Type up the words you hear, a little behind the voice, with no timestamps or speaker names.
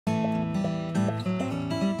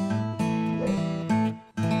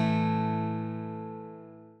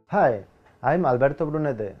Hi, I'm Alberto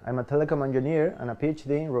Brunete. I'm a telecom engineer and a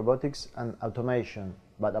PhD in robotics and automation.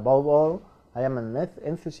 But above all, I am an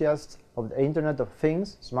enthusiast of the Internet of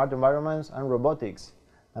Things, smart environments and robotics.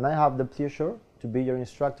 And I have the pleasure to be your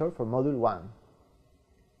instructor for Module 1.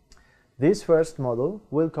 This first module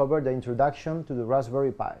will cover the introduction to the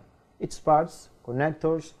Raspberry Pi, its parts,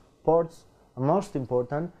 connectors, ports, and most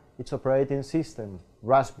important, its operating system,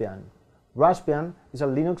 Raspbian. Raspbian is a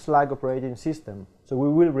Linux-like operating system, so we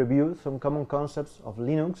will review some common concepts of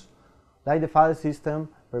Linux, like the file system,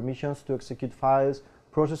 permissions to execute files,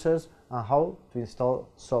 processes, and how to install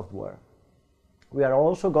software. We are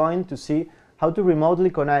also going to see how to remotely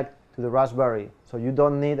connect to the Raspberry, so you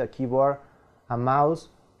don't need a keyboard and mouse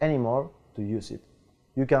anymore to use it.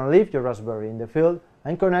 You can leave your Raspberry in the field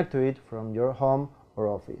and connect to it from your home or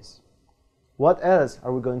office. What else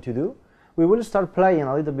are we going to do? We will start playing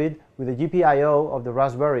a little bit with the GPIO of the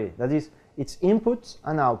Raspberry, that is, its inputs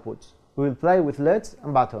and outputs. We will play with LEDs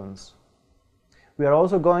and buttons. We are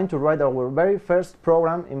also going to write our very first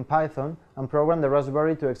program in Python and program the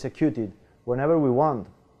Raspberry to execute it whenever we want,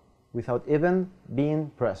 without even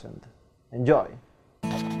being present. Enjoy!